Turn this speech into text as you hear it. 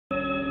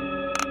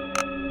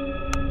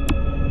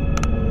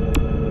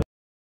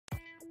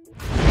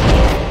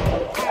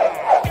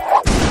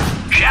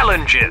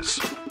challenges.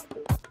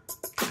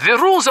 The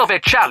rules of a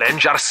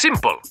challenge are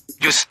simple.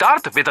 You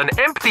start with an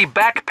empty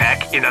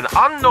backpack in an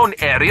unknown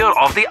area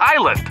of the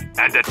island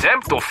and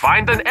attempt to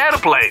find an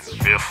airplane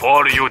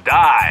before you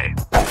die.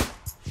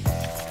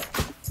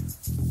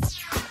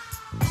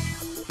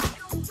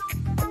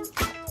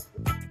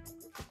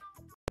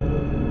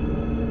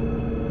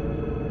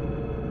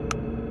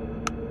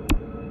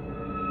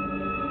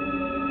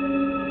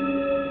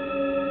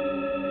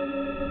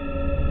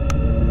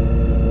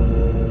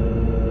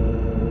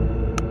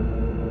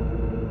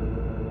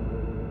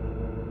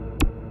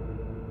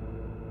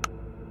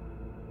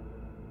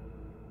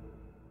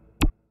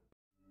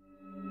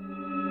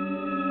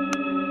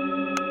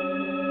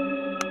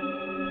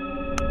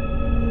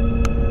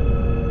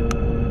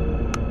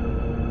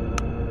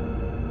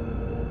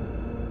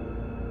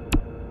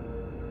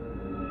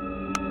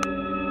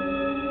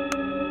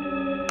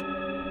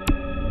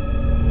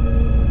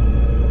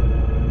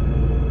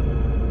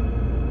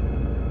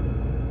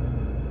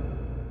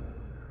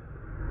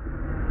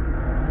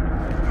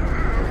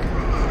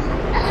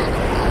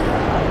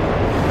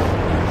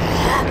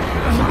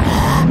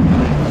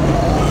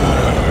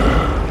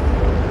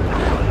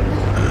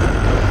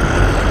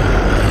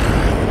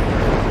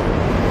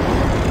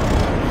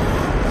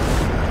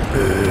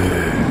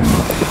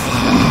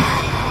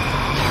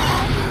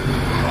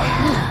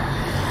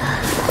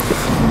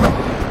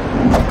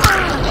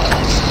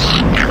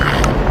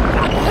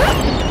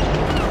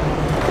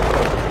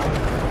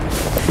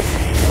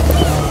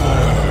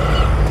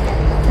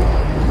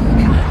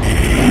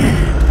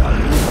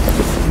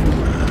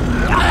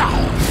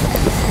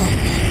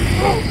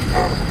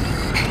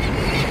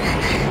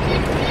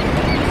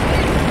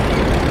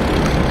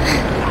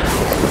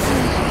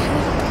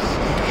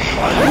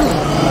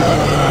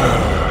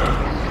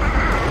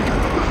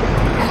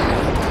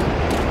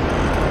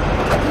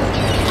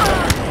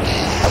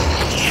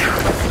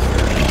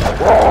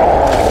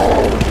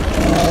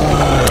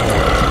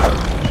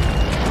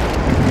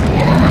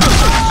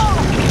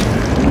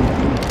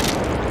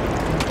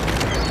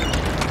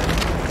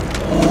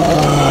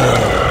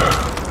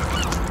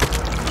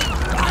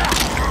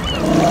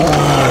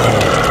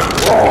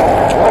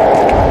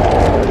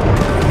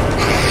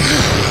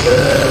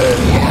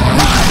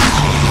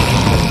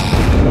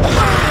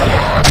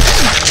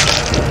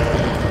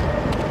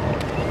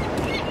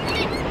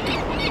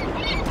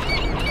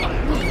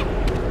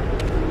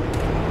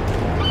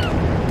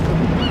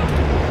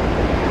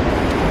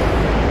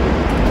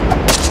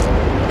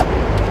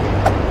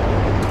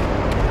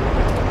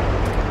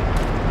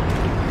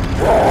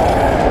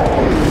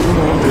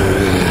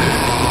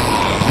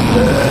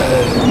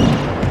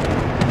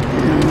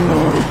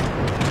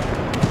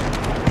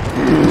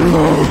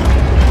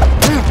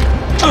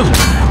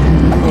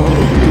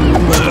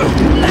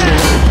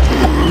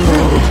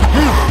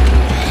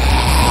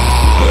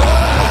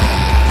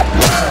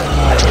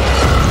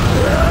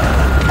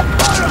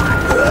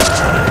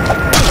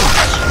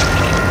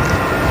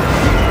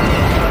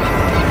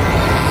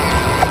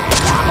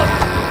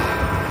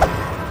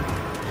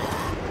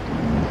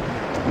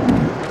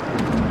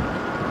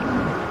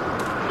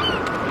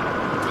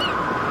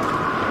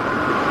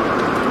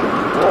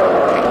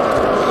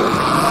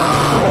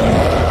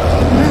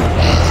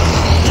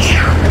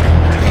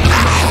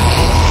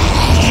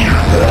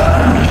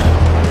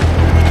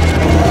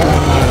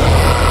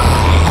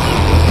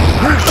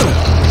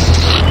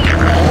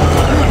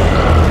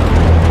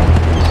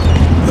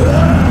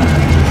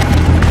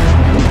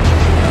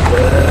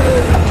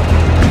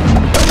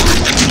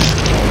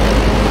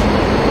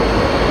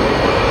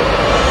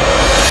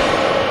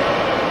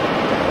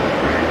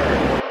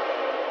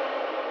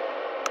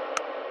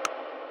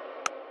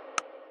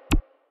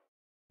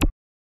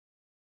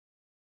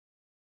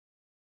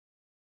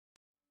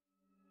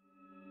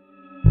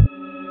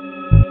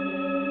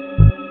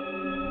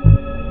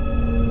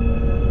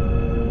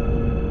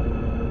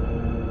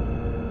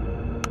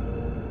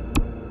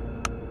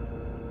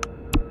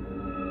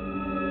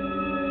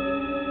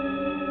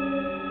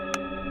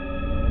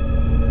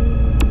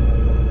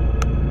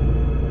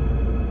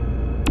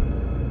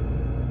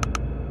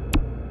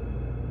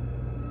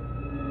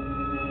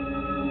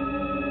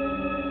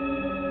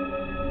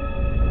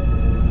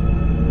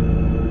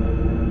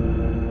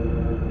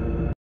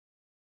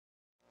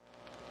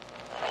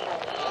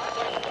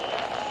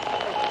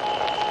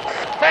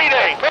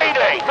 Mayday!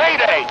 Mayday!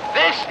 Mayday!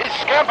 This is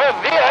Scamper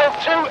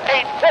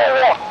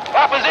VL284.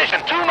 Our position,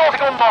 2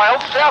 nautical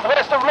miles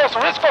southwest of Los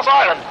Riscos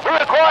Island. We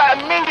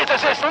require immediate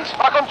assistance.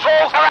 Our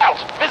controls are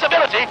out.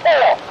 Visibility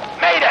poor.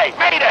 Mayday!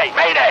 Mayday!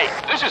 Mayday!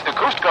 This is the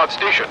Coast Guard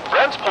Station,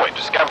 Brands Point,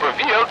 Scamper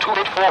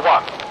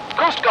VL2841.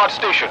 Coast Guard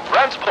Station,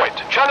 Brands Point,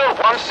 Channel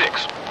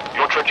 16.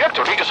 Your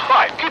trajectory is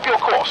 5. Keep your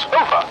course.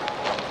 Over.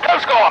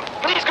 Coast Guard,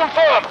 please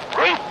confirm.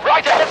 Reef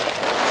right ahead.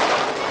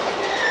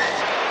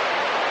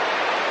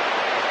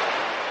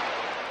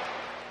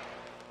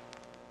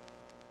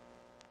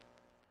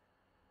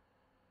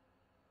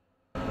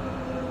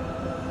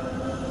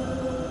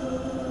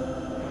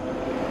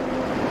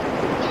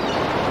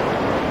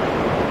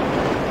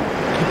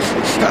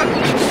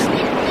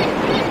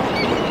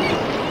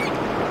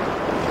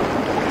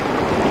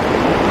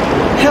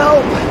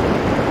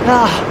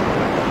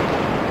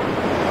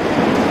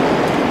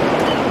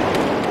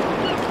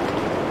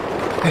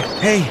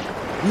 Hey,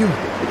 you,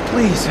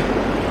 please.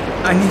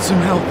 I need some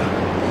help.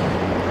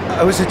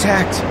 I was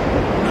attacked.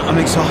 I'm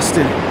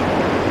exhausted.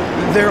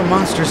 There are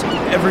monsters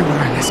everywhere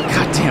on this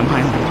goddamn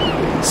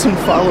island. Some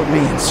followed me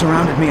and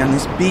surrounded me on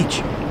this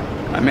beach.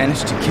 I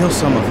managed to kill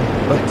some of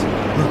them, but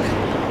look,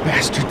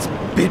 bastards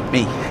bit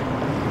me.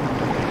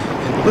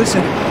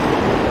 Listen,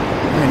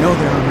 I know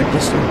there are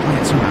medicinal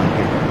plants around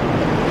here.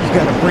 You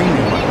gotta bring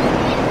them.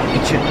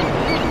 It should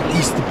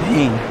ease the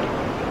pain.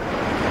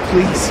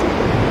 Please,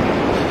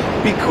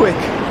 be quick.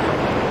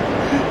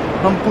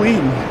 I'm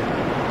bleeding.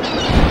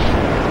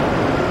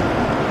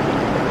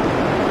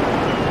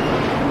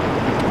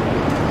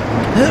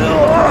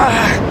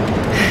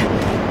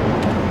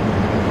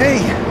 Hey,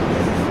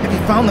 have you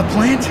found the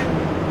plant?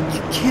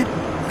 You can't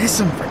miss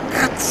them, for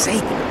God's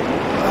sake.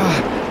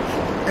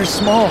 They're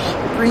small,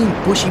 green,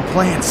 bushy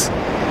plants.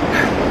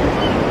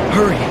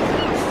 Hurry.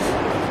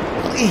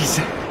 Please.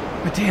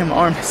 My damn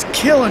arm is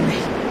killing me.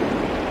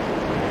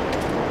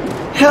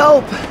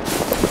 Help!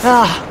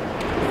 Help!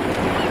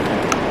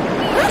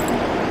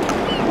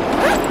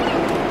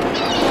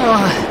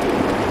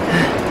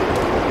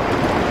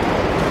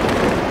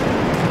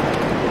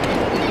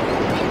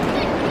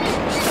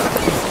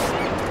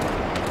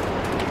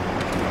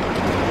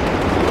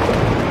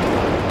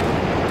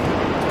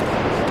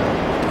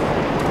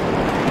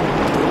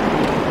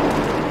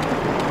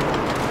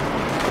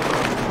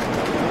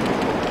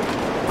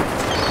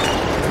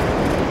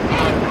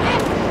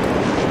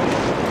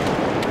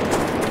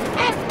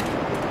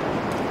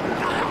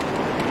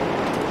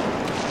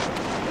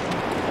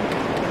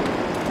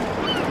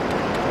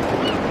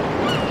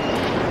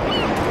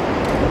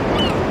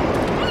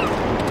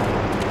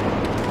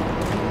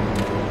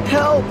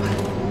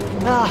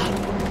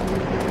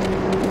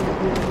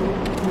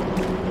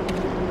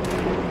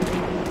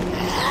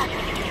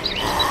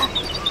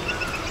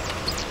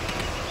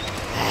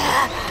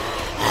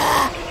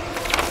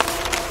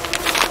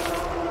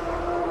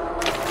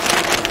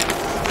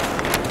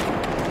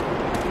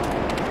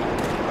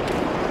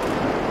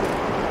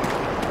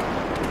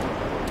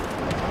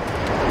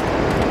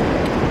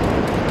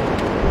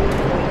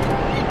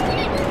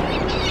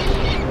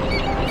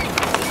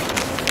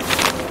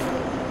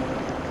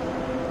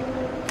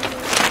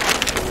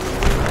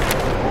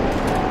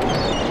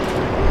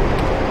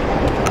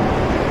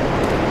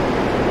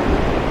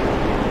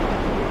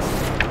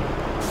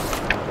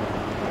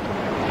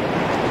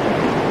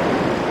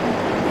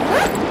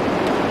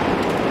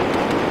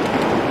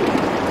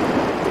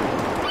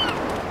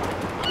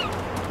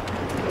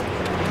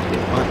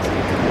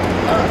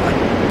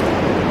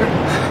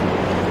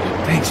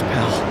 Thanks,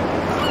 pal.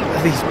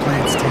 These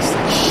plants taste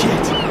like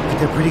shit, but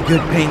they're pretty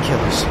good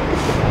painkillers.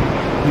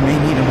 You may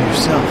need them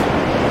yourself.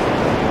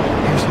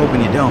 Here's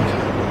hoping you don't.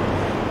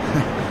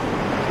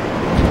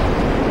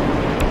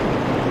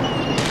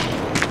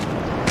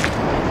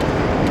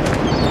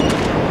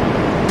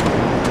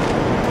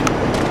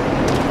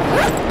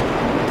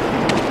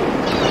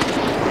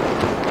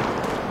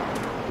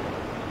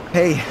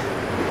 Hey,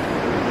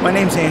 my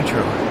name's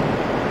Andrew.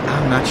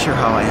 I'm not sure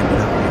how I ended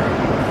up here.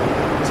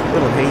 It's a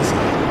little hazy.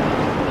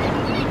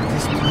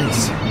 This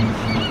place,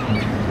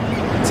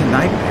 it's a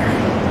nightmare.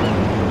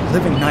 A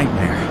living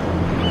nightmare.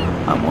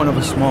 I'm one of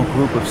a small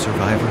group of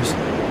survivors.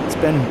 It's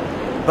been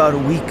about a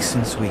week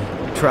since we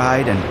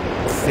tried and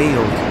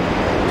failed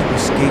to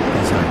escape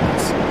these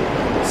islands.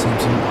 It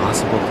seems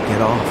impossible to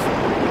get off.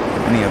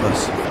 Many of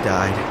us have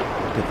died,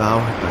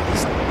 devoured by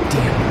these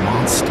damn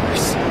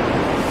monsters.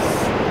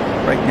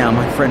 Right now,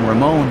 my friend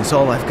Ramon is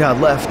all I've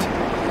got left.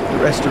 The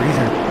rest are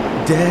either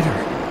dead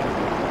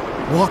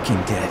or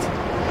walking dead.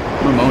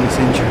 Ramon is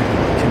injured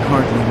and can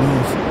hardly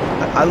move.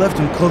 I left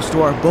him close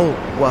to our boat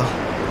while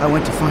I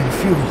went to find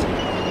fuel.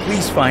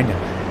 Please find him.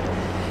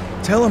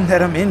 Tell him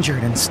that I'm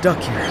injured and stuck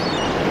here.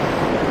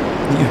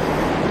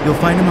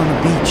 You'll find him on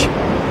the beach,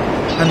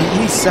 on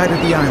the east side of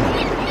the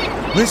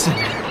island. Listen,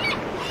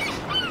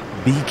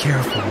 be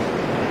careful.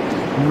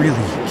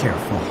 Really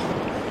careful.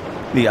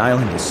 The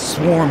island is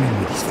swarming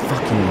with these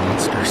fucking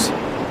monsters.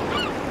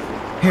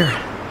 Here,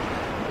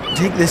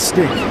 take this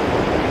stick.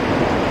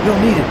 You'll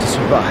need it to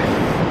survive.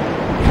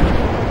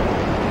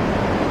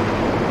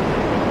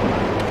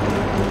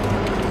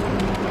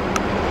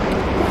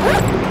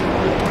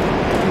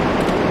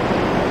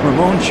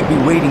 Ramon should be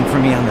waiting for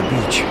me on the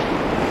beach,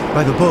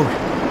 by the boat.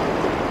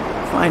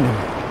 Find him,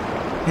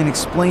 and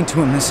explain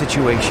to him the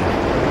situation.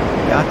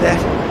 Got that?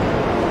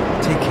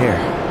 Take care.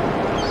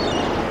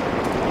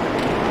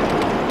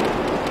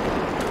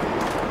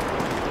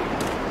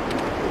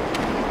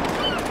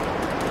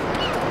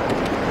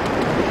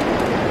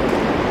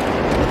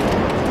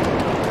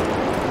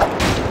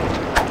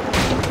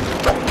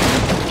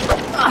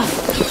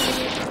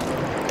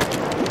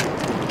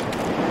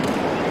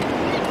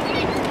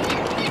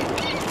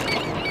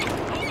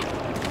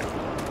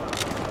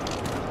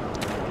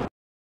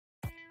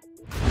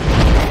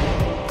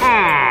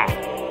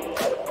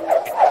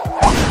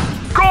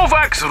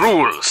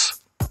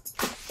 Rules.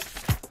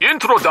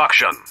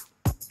 Introduction.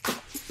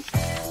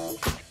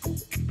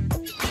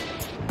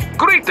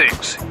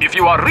 Greetings! If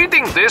you are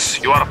reading this,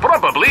 you are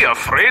probably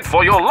afraid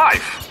for your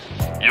life.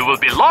 You will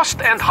be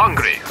lost and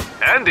hungry.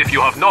 And if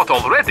you have not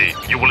already,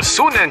 you will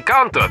soon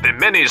encounter the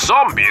many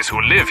zombies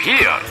who live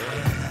here.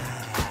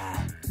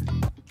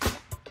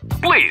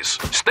 Please,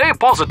 stay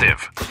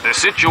positive. The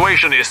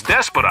situation is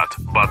desperate,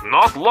 but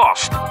not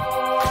lost.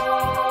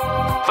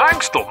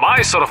 Thanks to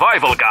my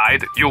survival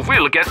guide, you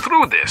will get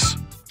through this.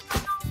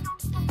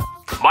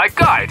 My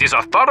guide is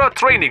a thorough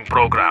training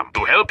program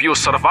to help you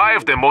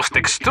survive the most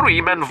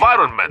extreme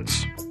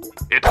environments.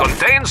 It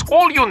contains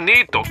all you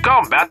need to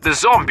combat the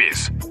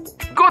zombies.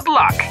 Good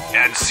luck,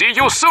 and see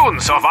you soon,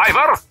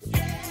 survivor!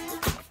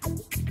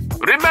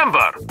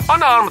 Remember,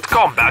 unarmed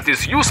combat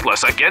is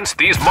useless against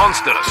these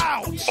monsters.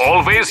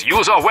 Always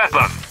use a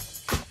weapon.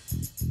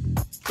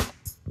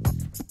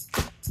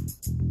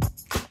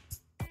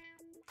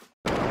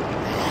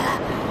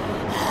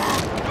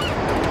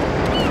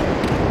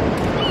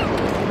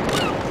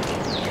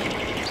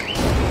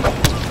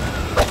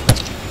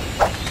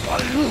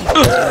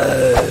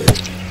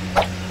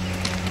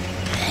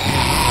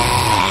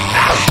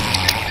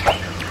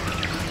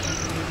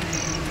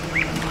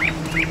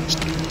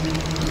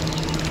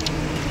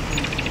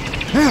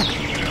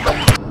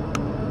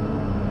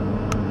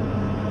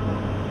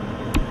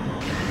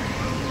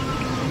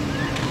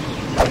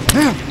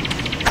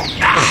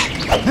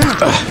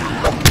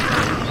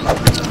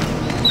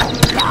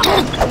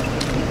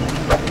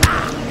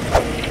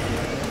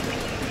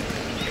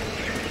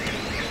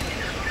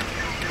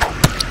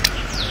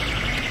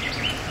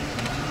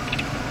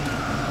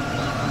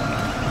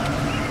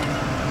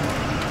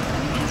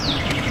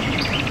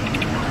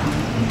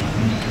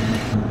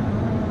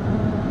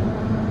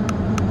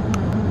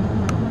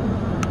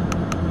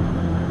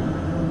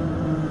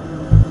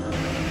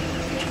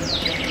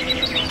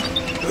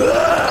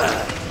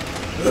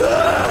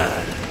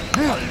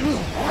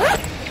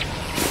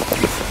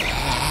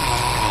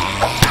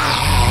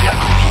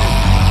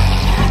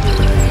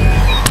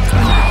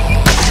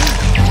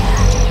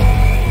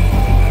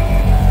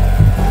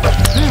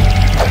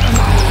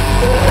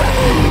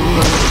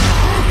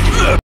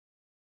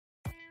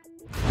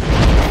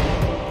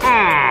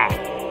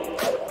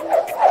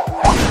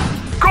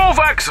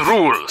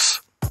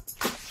 Rules.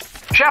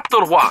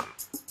 Chapter 1.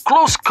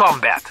 Close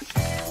Combat.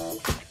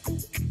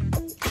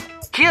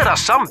 Here are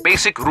some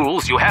basic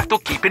rules you have to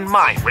keep in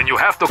mind when you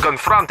have to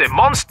confront a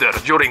monster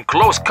during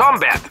close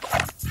combat.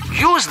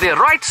 Use the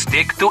right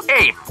stick to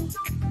aim.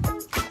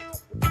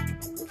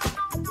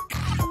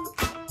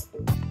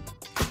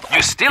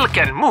 You still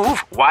can move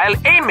while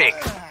aiming.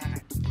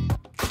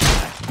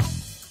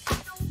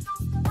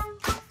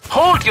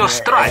 Hold your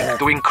strike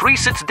to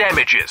increase its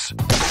damages.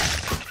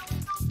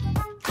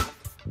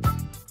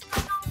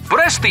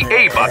 Press the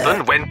A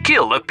button when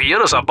kill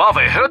appears above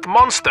a hurt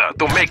monster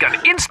to make an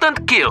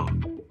instant kill.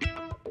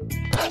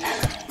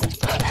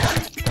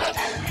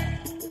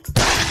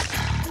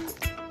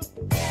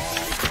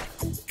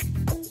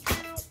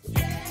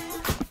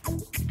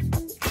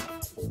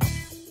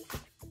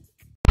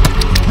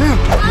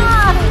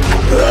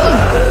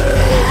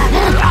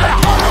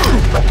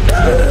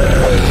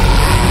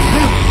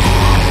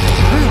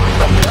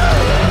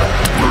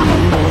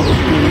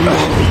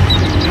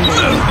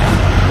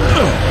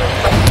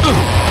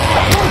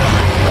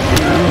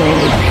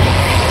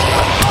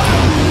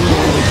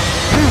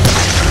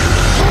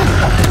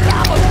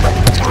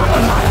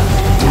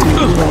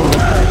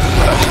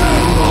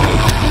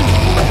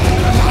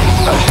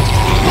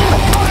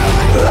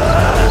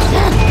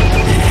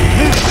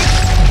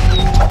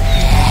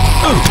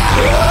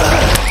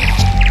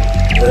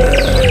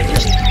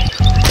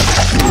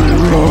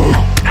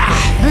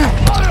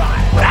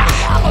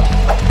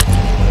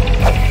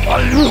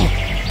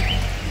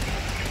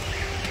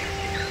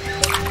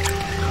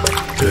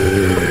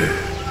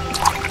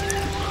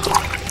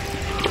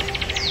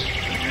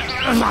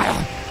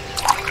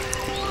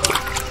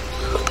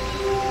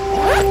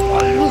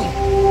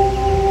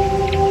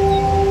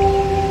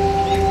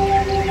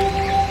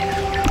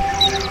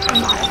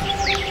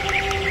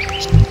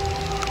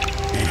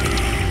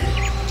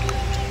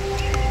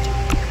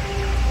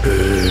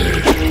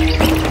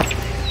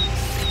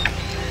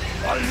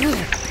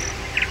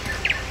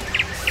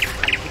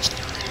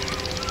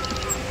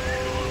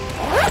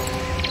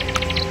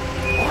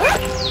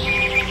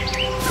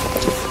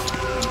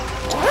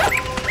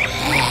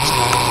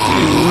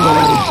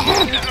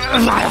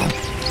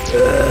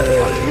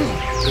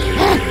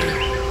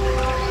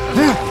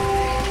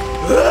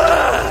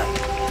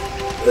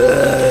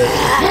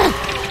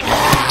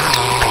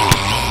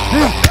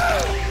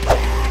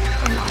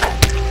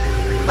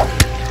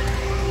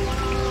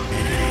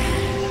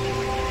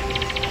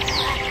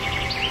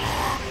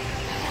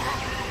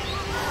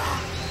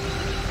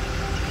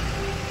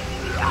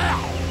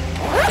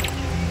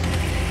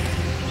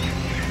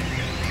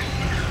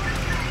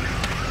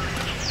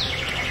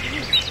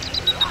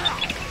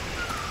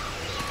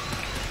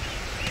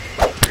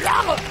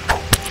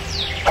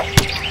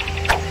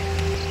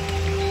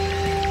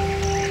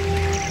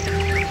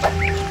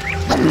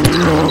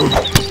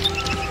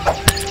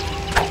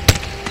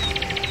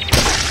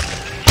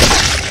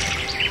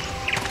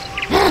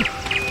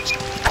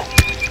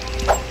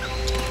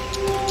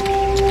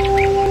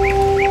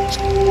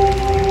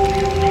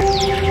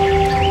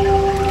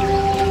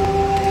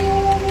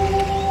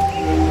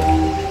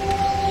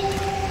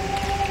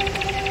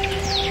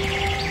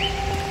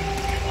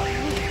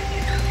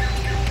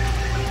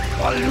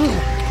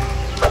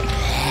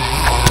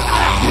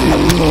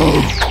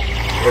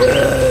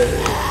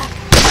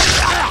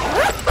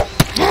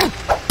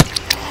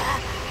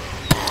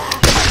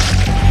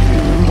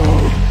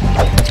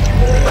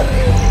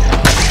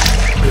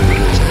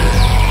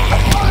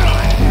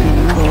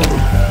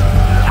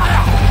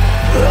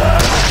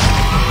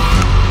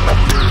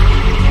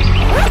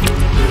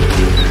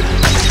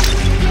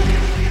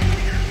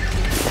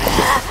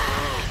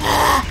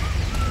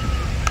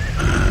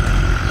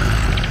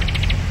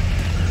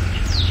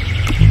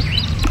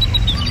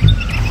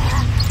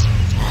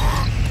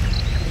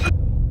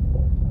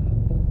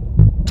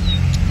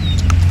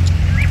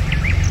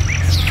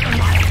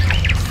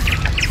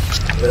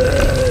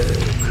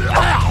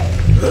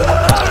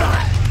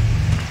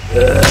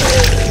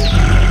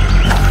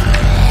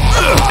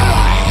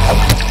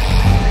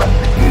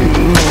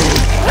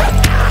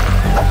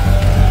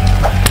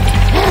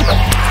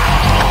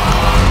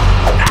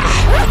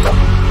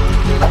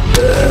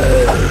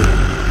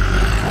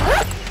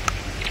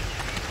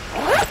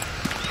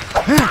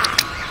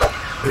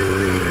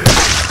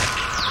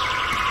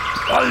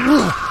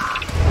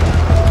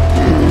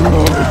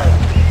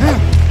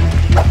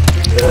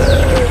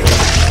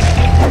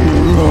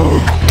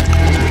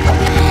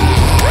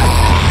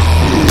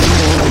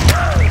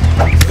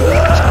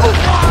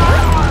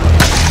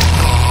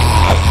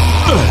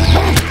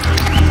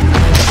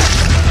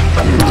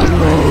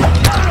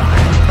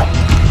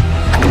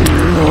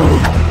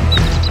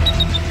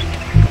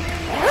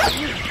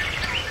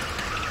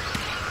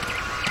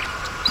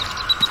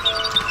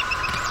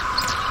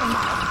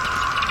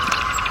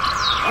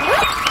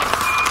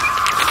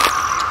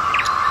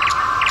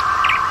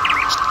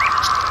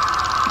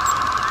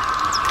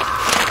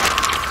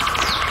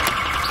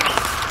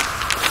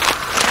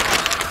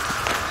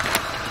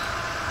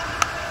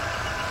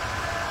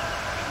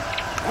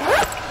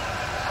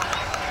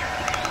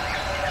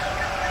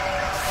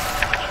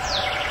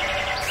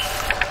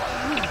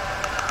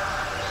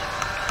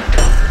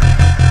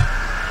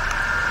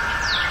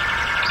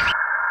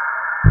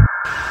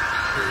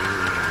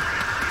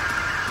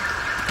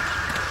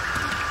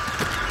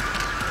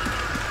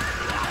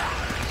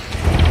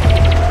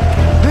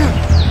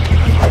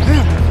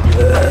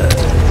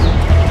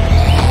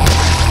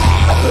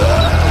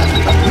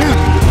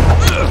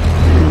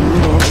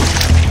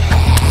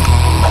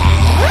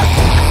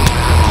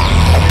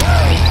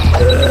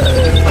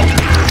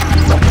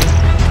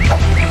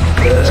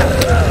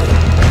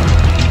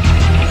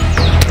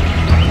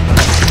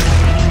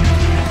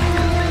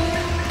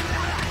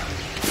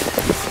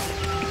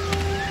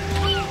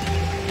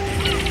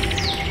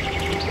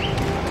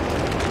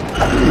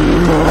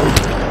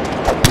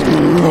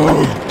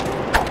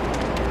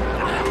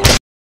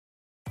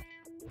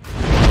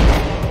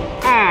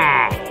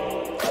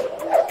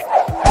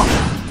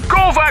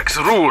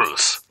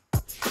 Rules.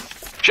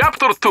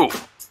 Chapter 2.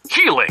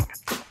 Healing.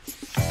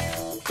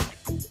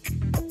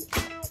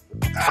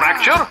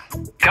 Fracture,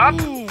 cut,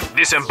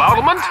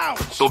 disembowelment.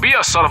 To be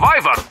a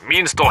survivor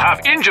means to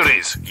have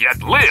injuries,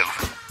 yet live.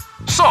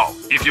 So,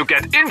 if you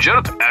get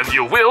injured, and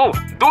you will,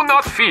 do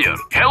not fear.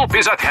 Help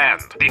is at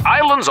hand. The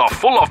islands are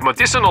full of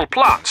medicinal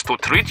plants to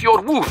treat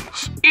your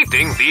wounds.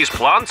 Eating these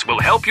plants will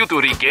help you to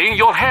regain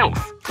your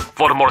health.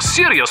 For more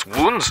serious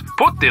wounds,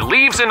 put the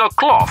leaves in a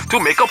cloth to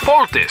make a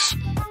poultice.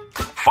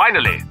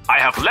 Finally, I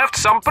have left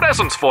some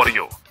presents for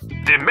you.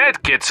 The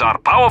med kits are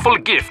powerful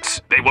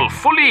gifts. They will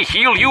fully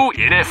heal you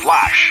in a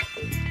flash.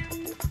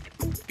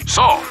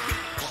 So,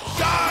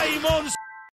 Die, monster!